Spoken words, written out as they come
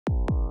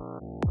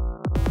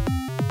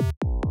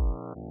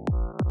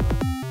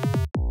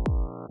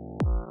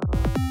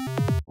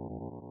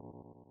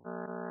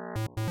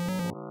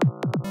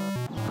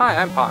Hi,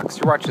 I'm Pox.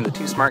 You're watching the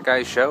Two Smart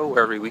Guys show,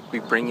 where every week we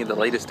bring you the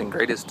latest and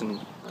greatest in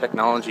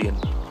technology and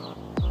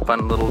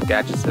fun little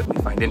gadgets that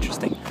we find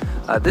interesting.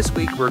 This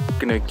week we're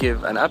going to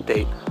give an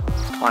update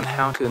on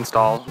how to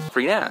install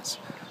FreeNAS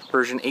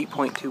version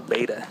 8.2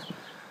 beta.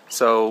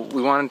 So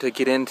we wanted to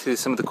get into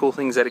some of the cool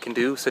things that it can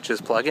do, such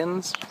as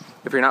plugins.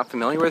 If you're not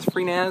familiar with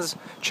FreeNAS,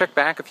 check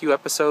back a few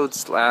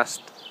episodes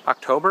last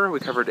October. We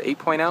covered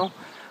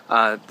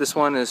 8.0. This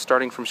one is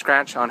starting from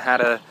scratch on how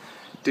to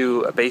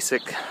do a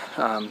basic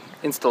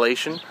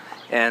installation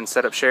and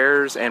set up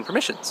shares and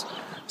permissions.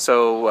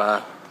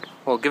 So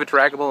we'll give it to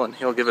Ragable and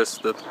he'll give us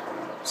the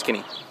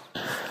skinny.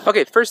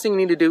 Okay, the first thing you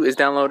need to do is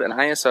download an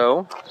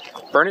ISO,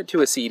 burn it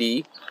to a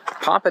CD,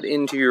 pop it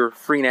into your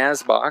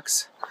FreeNAS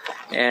box,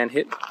 and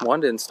hit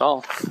 1 to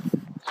install.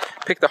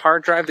 Pick the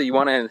hard drive that you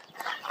want to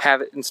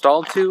have it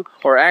installed to,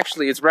 or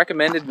actually it's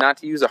recommended not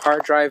to use a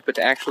hard drive but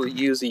to actually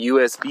use a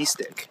USB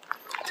stick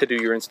to do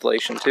your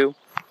installation too.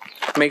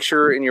 Make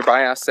sure in your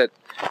BIOS that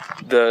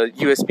the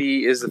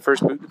USB is the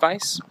first boot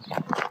device.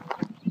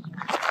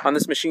 On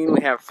this machine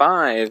we have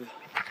 5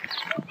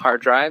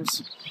 hard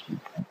drives.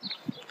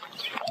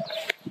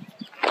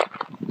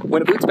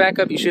 When it boots back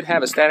up, you should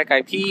have a static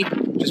IP.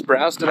 Just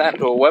browse to that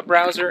to a web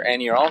browser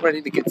and you're all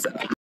ready to get set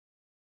up.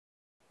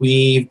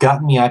 We've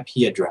gotten the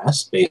IP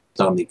address based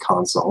on the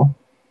console,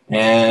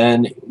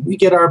 and we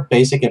get our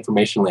basic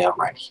information layout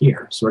right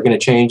here. So we're going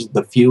to change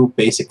the few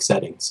basic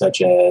settings,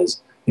 such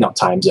as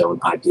time zone,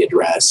 IP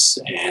address,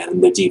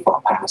 and the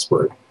default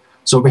password.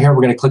 So over here,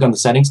 we're going to click on the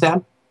Settings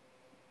tab.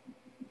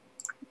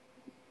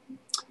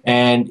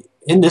 And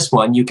in this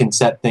one, you can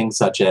set things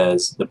such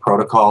as the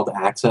protocol to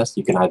access.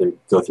 You can either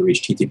go through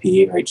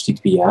HTTP or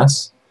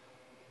HTTPS.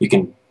 You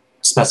can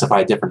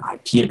specify a different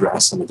IP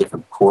address and a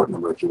different port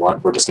number if you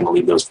want. We're just going to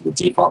leave those for the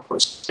default for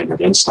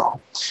standard install.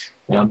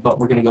 But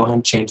we're going to go ahead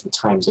and change the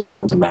time zone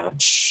to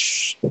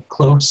match the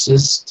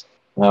closest.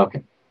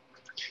 Okay.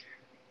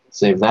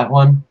 Save that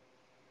one.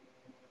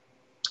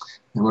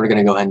 And we're going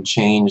to go ahead and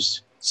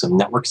change some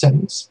network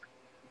settings.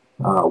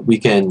 We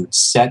can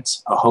set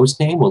a host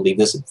name. We'll leave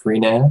this at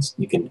FreeNAS.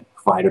 You can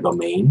provide a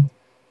domain,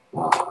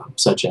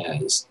 such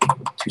as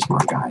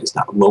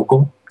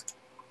twosmartguys.local.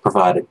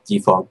 Provide a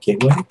default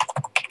gateway.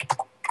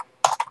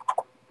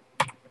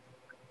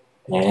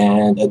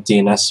 And a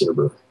DNS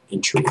server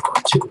entry or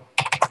 2.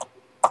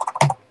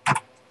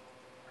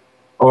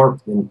 Or,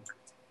 if you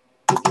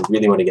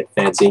really want to get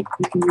fancy,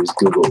 you can use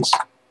Google's.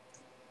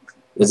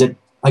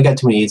 I got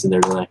too many E's in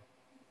there, didn't I?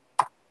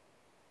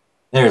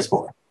 There's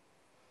 4.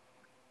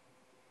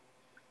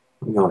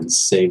 We'll go ahead and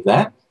save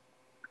that.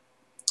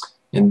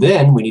 And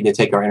then we need to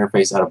take our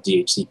interface out of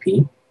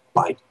DHCP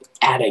by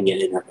adding an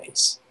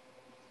interface.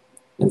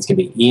 And it's going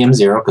to be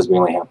EM0 because we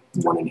only have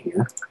 1 in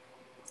here.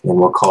 And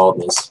we'll call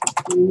this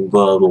the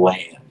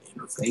LAN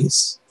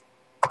interface.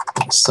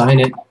 Assign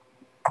it.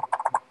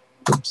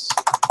 Oops,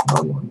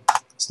 wrong one.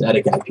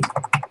 Static IP.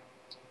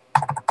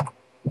 And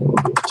we'll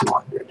do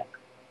 200.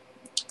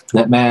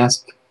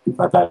 Netmask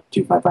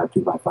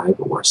 255.255.255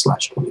 or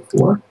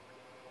 /24.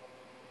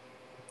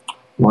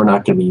 We're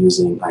not going to be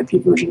using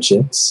IP version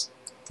 6.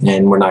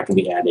 And we're not going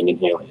to be adding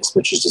an alias,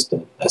 which is just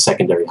a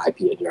secondary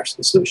IP address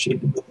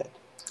associated with it.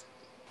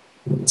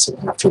 And so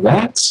after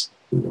that,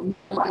 we'll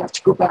have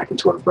to go back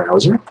into our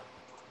browser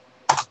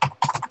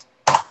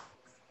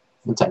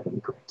and type in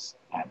the correct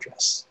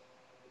address.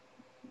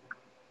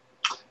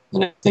 The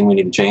next thing we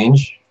need to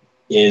change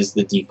is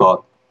the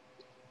default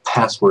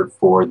password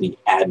for the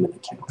admin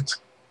account.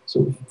 So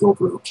we can go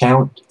over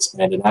account,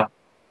 expand it out.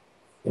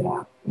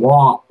 Yeah,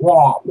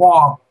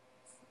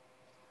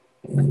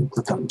 and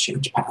click on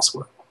change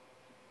password.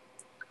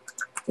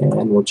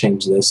 And we'll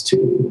change this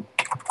to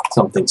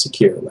something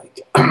secure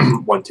like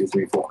 1, 2,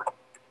 3, 4.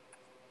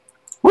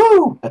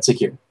 Woo! That's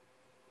secure.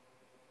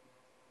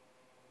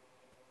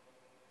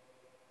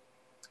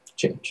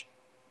 Change.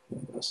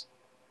 There it goes.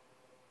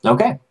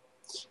 Okay.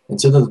 And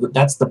so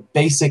that's the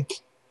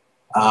basic,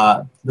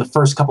 the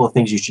first couple of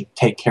things you should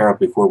take care of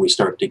before we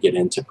start to get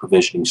into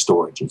provisioning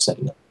storage and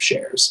setting up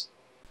shares.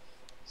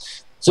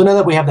 So now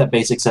that we have that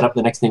basic setup,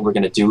 the next thing we're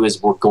going to do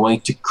is we're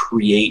going to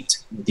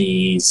create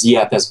the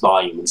ZFS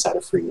volume inside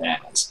of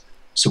FreeNAS.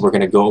 So we're going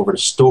to go over to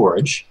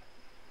storage,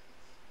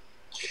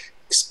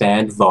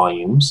 expand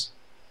volumes,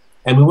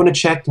 and we want to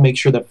check to make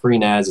sure that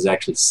FreeNAS is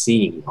actually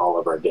seeing all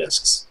of our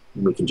disks.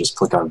 And we can just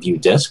click on View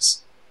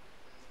Disks.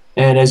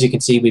 And as you can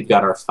see, we've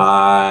got our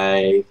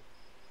 5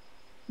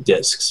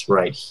 disks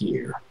right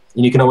here.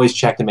 And you can always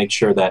check to make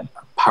sure that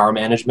power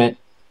management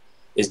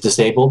is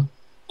disabled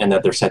and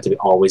that they're set to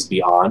always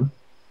be on.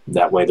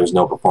 That way there's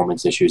no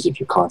performance issues if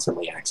you're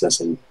constantly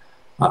accessing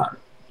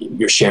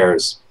your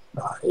shares.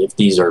 If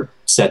these are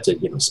set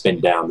to spin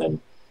down,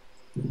 then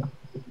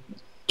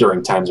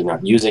during times you're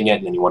not using it,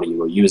 and then you want to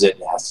go use it,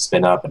 it has to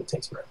spin up and it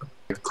takes forever.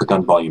 Click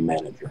on Volume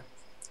Manager.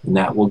 And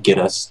that will get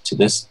us to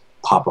this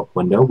pop-up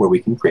window where we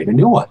can create a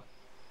new one.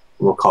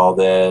 We'll call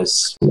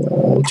this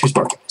Two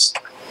Smart Guys.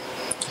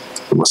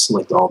 We'll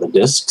select all the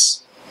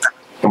disks,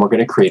 and we're going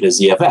to create a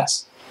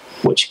ZFS,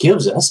 which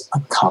gives us a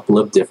couple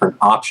of different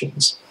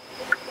options.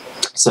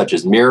 such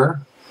as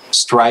mirror,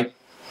 Stripe,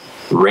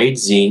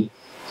 RAIDZ,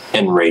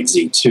 and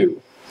RAIDZ2.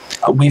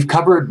 We've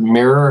covered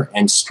mirror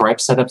and Stripe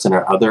setups in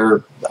our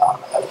other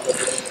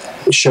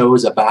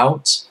shows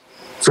about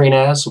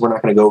FreeNAS, so we're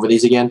not going to go over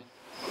these again.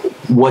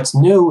 What's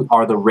new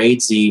are the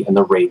RAIDZ and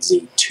the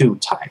RAIDZ2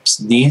 types.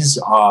 These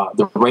are,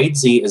 the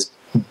RAIDZ is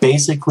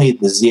basically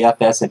the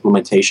ZFS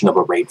implementation of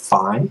a RAID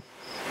 5,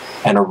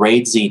 and a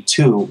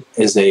RAIDZ2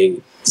 is a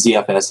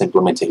ZFS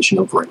implementation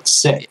of RAID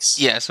 6.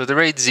 Yeah, so the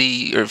RAIDZ,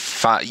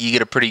 you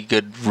get a pretty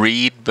good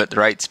read, but the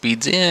write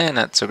speed's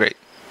not so great.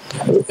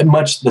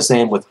 Much the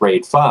same with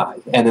RAID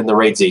 5. And then the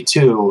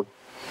RAIDZ2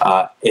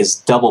 is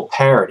double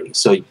parity,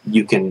 so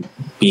you can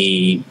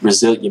be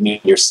resilient. I mean,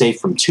 you're safe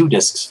from 2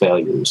 disks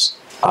failures.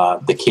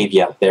 The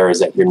caveat there is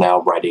that you're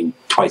now writing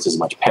twice as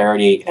much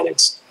parity, and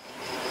it's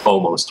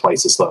almost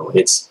twice as slow.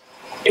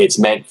 It's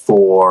meant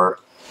for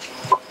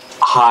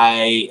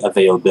high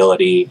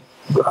availability,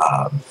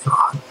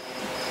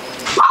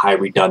 high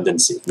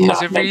redundancy. Yeah,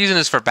 so if you're using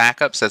this for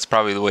backups, that's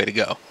probably the way to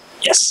go.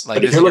 Yes.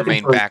 Like, this is your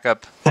main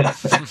backup.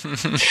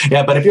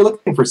 Yeah, but if you're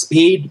looking for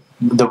speed,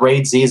 the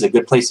RAID-Z is a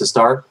good place to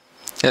start.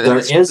 Yeah,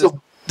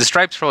 the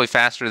Stripe's probably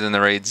faster than the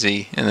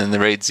RAID-Z, and then the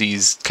RAID-Z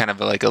is kind of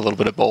like a little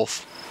bit of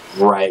both.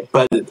 Right,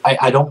 but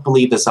I don't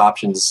believe this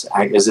option's,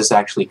 is this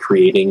actually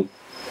creating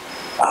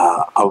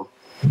a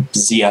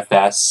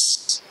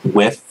ZFS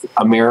with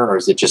a mirror, or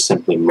is it just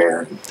simply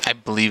mirroring? I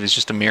believe it's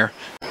just a mirror,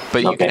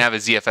 but you can have a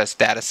ZFS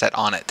data set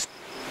on it.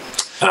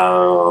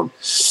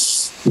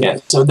 Yeah,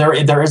 so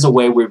there is a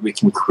way where we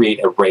can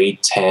create a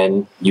RAID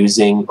 10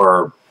 using,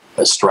 or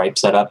a Stripe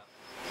setup.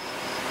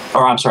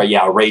 Or I'm sorry,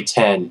 yeah, a RAID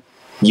 10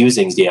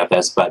 using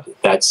ZFS, but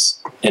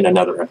that's in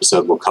another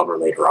episode we'll cover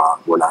later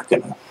on. We're not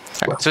going to.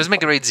 Right, so let's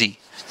make a RAID-Z.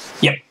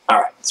 Yep, all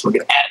right, so we're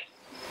going to add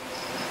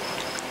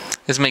it.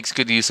 This makes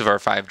good use of our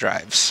 5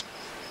 drives.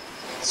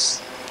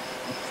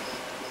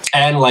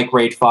 And like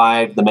RAID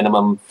 5, the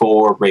minimum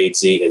for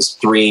RAID-Z is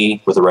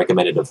 3 with a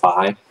recommended of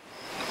 5.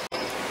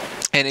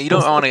 And you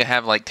don't want to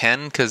have like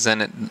 10, because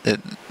then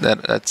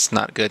that's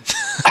not good.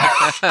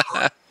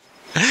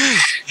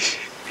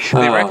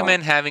 They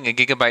recommend having a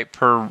gigabyte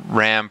per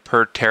RAM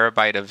per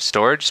terabyte of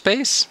storage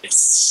space.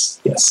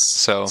 Yes.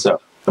 So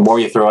the more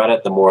you throw at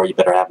it, the more you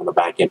better have in the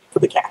back end for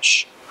the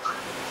cache.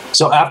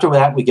 So after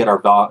that, we get our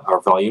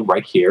volume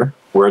right here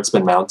where it's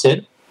been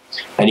mounted.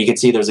 And you can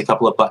see there's a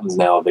couple of buttons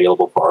now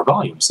available for our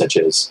volume, such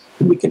as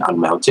we can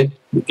unmount it,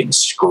 we can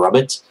scrub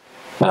it,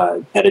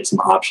 edit some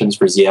options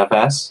for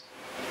ZFS,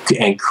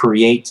 and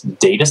create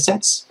data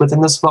sets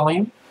within this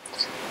volume.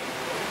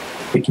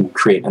 We can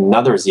create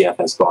another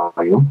ZFS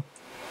volume,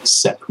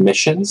 set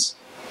permissions,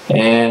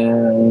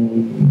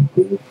 and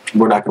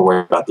we're not going to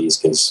worry about these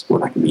because we're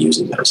not going to be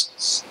using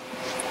those.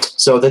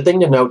 So the thing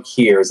to note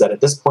here is that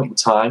at this point in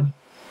time,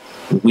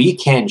 we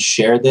can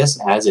share this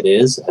as it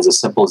is, as a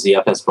simple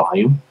ZFS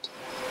volume.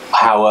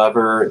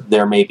 However,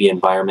 there may be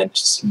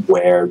environments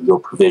where you're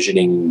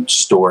provisioning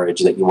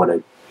storage that you want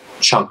to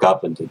chunk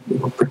up into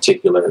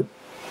particular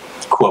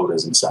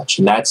quotas and such.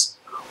 And that's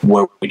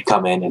where we'd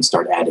come in and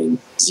start adding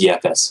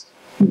ZFS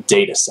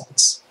data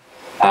sets.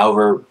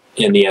 However,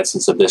 in the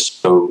instance of this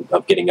show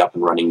of getting up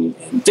and running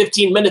in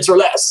 15 minutes or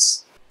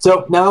less.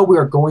 So now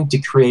we're going to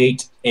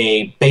create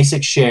a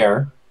basic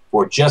share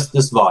for just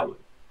this volume.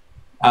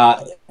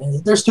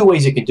 There's 2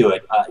 ways you can do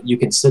it. You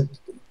can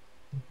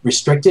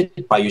restrict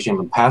it by using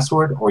a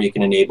password, or you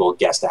can enable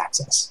guest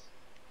access.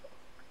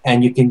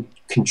 And you can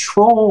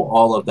control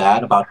all of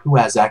that about who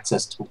has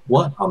access to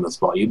what on this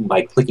volume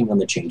by clicking on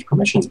the Change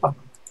Permissions button.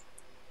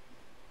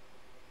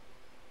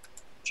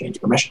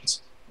 Change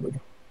permissions. There we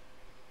go.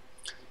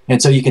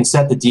 And so you can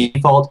set the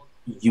default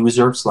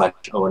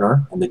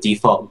user/owner and the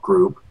default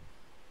group,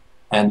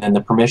 and then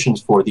the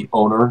permissions for the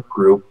owner,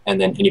 group,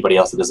 and then anybody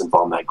else that doesn't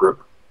fall in that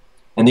group.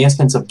 In the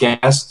instance of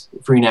guest,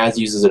 FreeNAS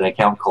uses an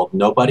account called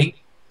Nobody,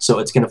 so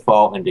it's going to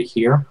fall into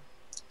here.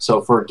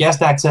 So for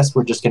guest access,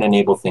 we're just going to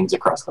enable things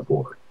across the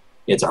board.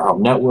 It's our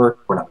home network.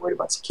 We're not worried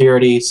about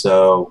security,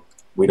 so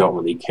we don't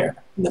really care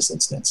in this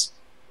instance.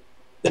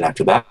 Then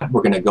after that,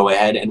 we're going to go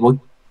ahead and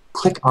we'll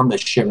click on the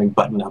sharing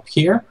button up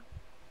here.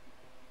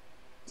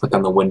 Click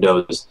on the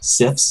Windows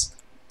CIFS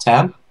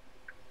tab,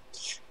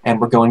 and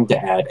we're going to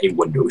add a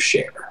window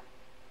share.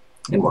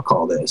 And we'll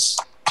call this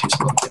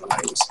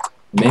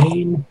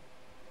main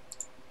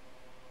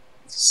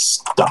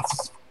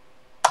stuff.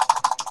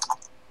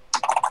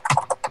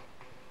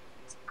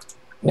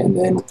 And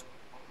then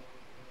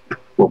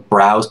we'll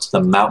browse to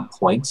the mount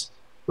point,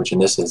 which in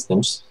this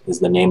instance is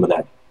the name of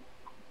that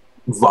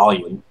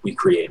volume we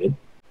created.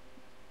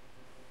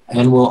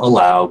 And we'll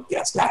allow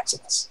guest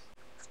access.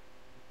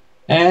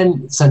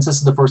 And since this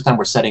is the first time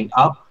we're setting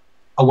up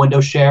a window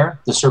share,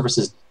 the service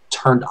is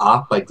turned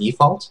off by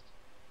default,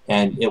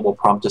 and it will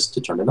prompt us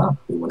to turn it on.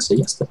 We want to say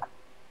yes to that.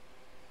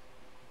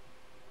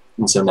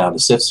 And so now the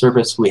CIFS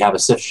service, we have a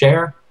CIFS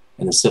share,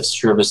 and the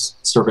CIFS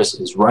service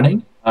is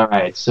running. All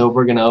right, so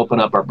we're going to open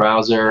up our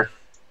browser,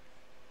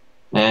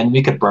 and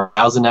we could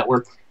browse the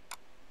network,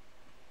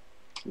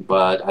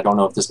 but I don't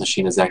know if this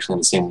machine is actually in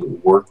the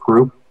same work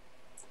group.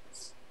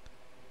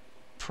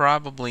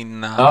 Probably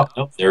not. Oh,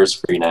 nope, there's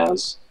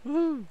FreeNAS.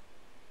 Woo.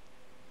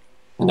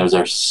 And there's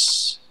our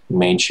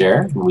main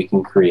share, and we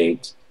can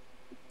create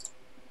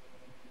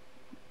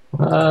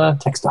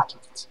text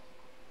documents.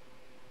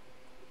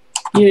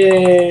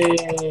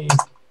 Yay!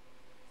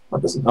 Oh,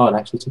 it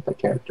actually took that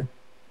character.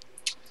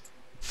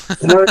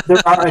 There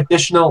are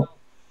additional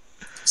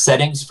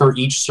settings for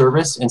each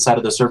service inside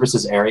of the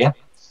services area.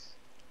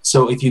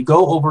 So if you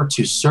go over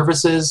to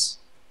services,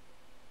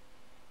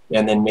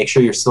 and then make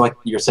sure you're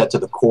set to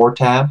the core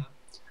tab.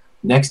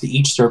 Next to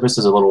each service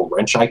is a little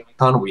wrench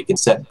icon where you can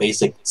set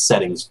basic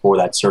settings for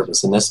that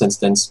service. In this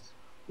instance,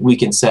 we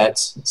can set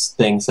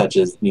things such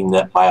as the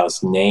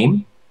NetBIOS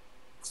name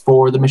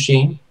for the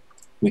machine.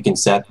 We can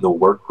set the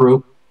work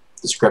group,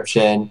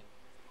 description,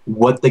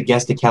 what the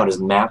guest account is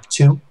mapped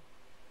to.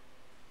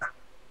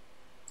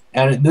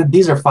 And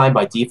these are fine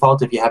by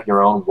default. If you have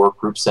your own work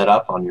group set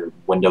up on your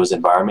Windows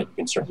environment, you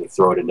can certainly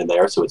throw it into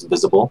there so it's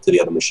visible to the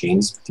other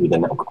machines through the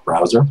network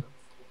browser.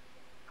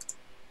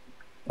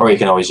 Or you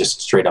can always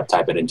just straight up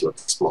type it into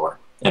Explorer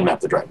and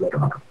map the drive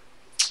later on.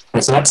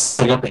 And so that's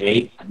setting up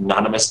an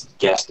anonymous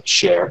guest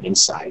share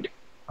inside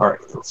or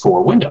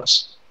for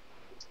Windows.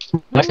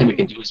 Next thing we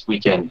can do is we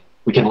can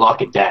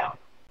lock it down.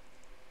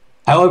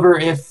 However,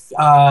 if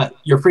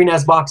your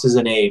FreeNAS box is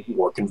in a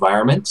work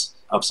environment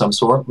of some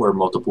sort where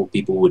multiple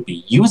people would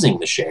be using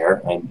the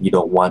share and you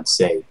don't want,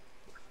 say,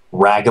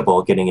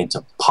 Ragable getting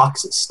into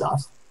Pox's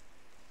stuff,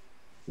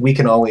 we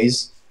can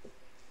always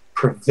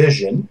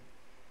provision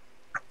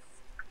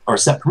or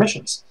set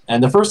permissions.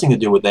 And the first thing to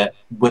do with that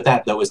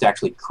though is to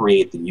actually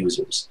create the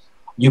users.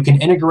 You can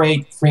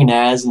integrate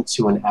FreeNAS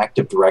into an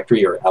Active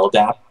Directory or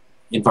LDAP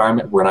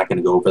environment. We're not going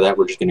to go over that.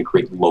 We're just going to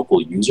create local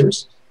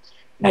users.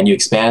 And you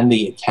expand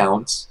the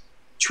accounts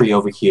tree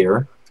over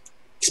here,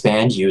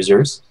 expand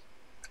users,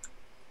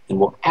 and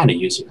we'll add a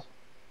user.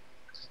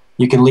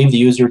 You can leave the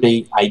user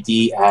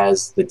ID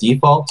as the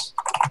default.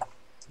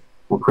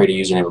 We'll create a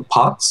username of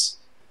Pox.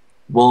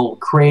 We'll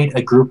create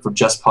a group for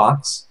just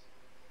Pox.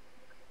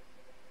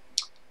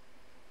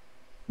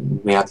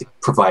 We have to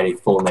provide a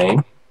full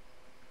name.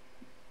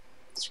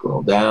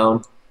 Scroll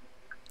down.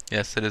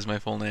 Yes, it is my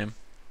full name.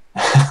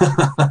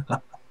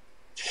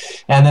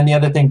 And then the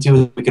other thing too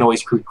is we can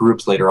always create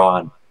groups later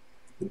on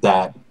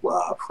that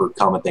for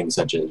common things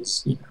such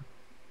as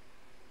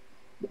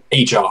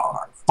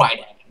HR,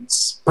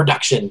 finance,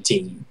 production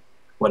team,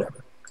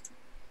 whatever.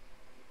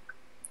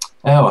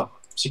 Oh,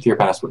 secure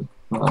password.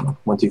 1,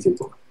 2, 3,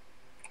 4.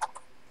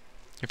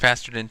 You're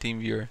faster than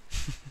TeamViewer.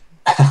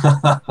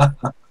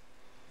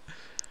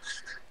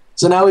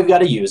 So now we've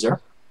got a user.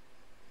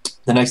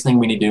 The next thing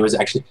we need to do is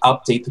actually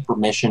update the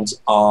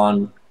permissions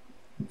on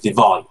the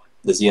volume,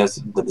 the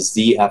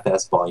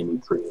ZFS volume we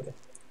created.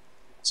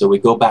 So we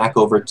go back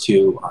over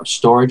to our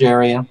storage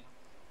area,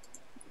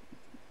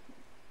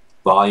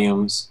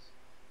 volumes,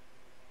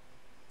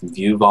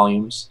 view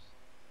volumes,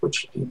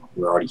 which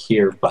we're already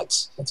here,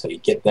 but that's how you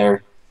get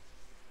there.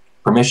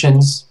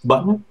 Permissions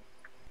button.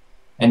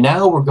 And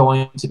now we're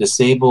going to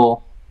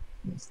disable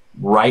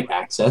write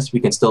access.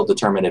 We can still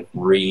determine if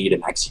read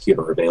and execute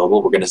are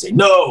available. We're going to say,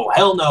 no,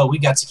 hell no, we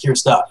got secure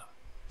stuff.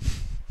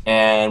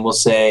 And we'll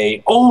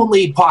say,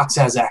 only Pox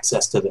has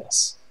access to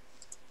this.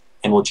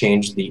 And we'll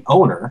change the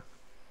owner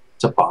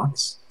to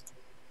Pox.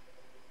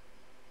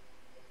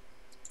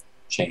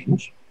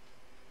 Change.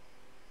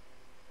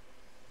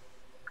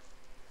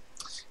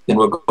 Then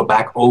we'll go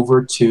back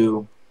over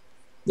to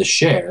the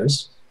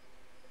shares.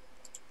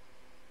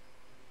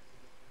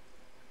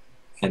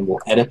 And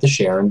we'll edit the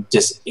share and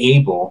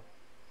disable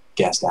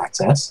guest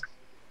access.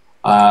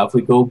 If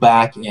we go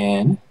back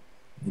in,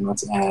 and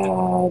let's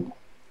add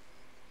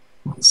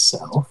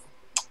myself.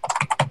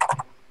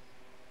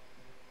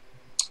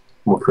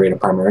 We'll create a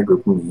primary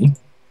group of me.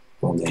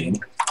 Full name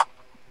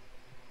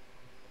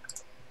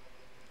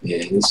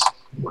is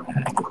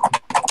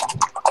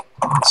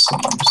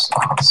Awesome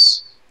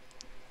Sauce.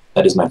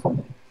 That is my full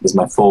name. This is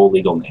my full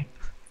legal name.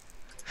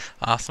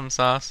 Awesome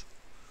Sauce.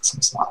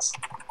 Awesome Sauce.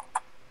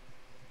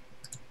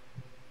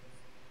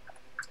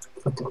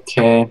 Click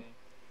OK.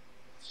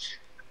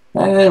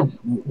 And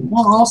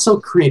we'll also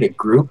create a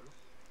group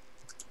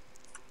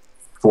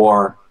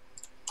for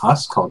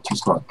us called Two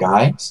Smart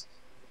Guys.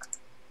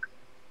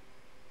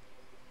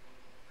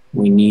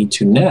 We need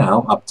to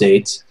now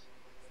update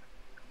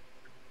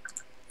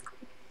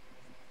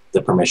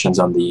the permissions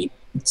on the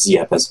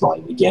ZFS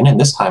volume again. And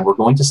this time we're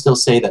going to still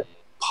say that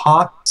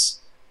Pox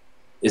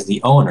is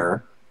the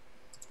owner,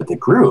 but the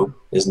group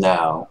is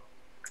now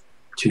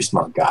Two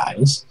Smart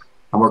Guys.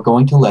 And we're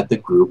going to let the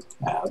group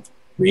have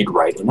read,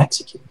 write, and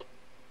execute.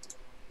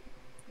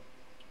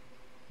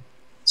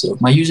 So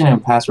if my username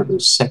and password are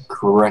set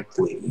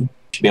correctly, I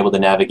should be able to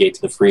navigate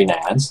to the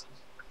FreeNAS.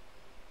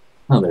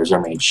 Oh, there's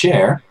our main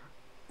share.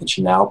 It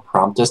should now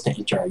prompt us to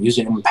enter our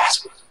username and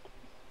password.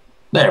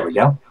 There we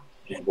go.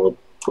 And we'll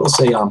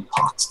say I'm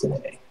Pox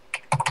today.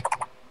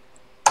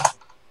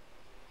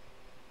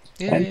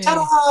 Yay. And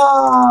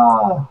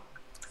ta-da!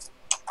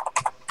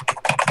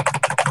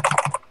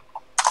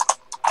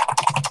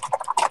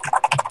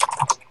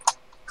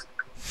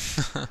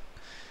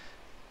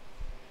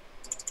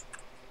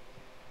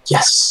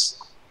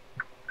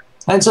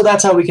 And so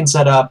that's how we can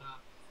set up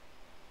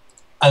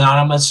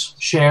anonymous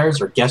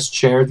shares or guest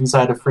shares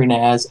inside of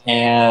FreeNAS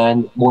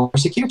and more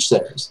secure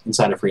shares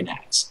inside of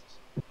FreeNAS.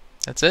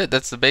 That's it.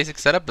 That's the basic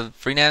setup of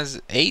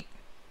FreeNAS 8.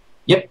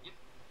 Yep.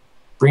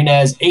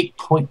 FreeNAS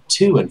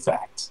 8.2, in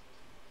fact.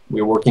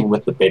 We're working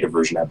with the beta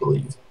version, I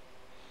believe.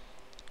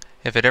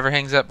 If it ever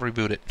hangs up,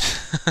 reboot it.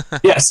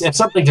 Yes, if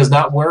something does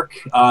not work,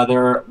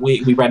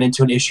 we ran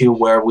into an issue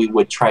where we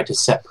would try to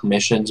set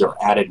permissions or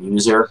add a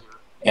user,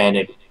 and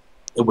it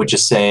would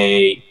just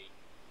say,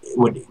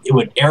 it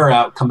would error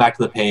out, come back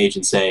to the page,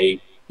 and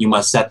say, you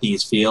must set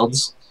these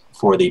fields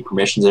for the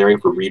permissions area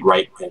for read,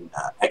 write, and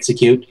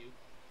execute.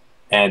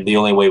 And the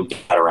only way we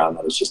got around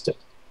that was just to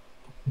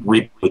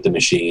reboot the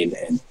machine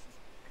and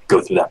go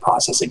through that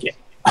process again.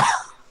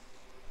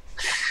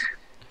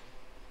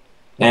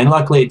 And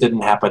luckily, it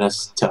didn't happen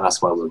to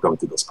us while we were going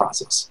through this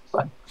process.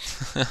 But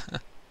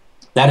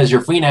that is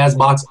your FreeNAS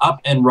box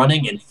up and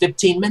running in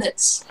 15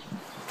 minutes.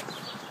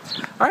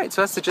 All right,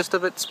 so that's the gist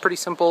of it. It's pretty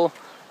simple.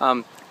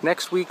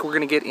 Next week, we're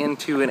going to get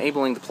into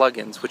enabling the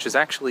plugins, which is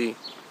actually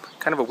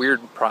kind of a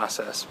weird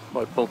process.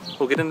 But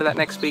we'll get into that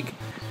next week.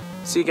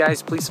 See you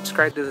guys. Please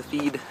subscribe to the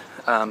feed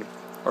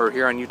or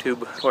here on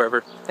YouTube,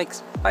 wherever.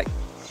 Thanks. Bye.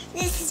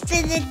 This has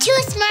been the Two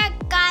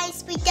Smart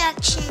Guys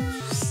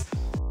Productions.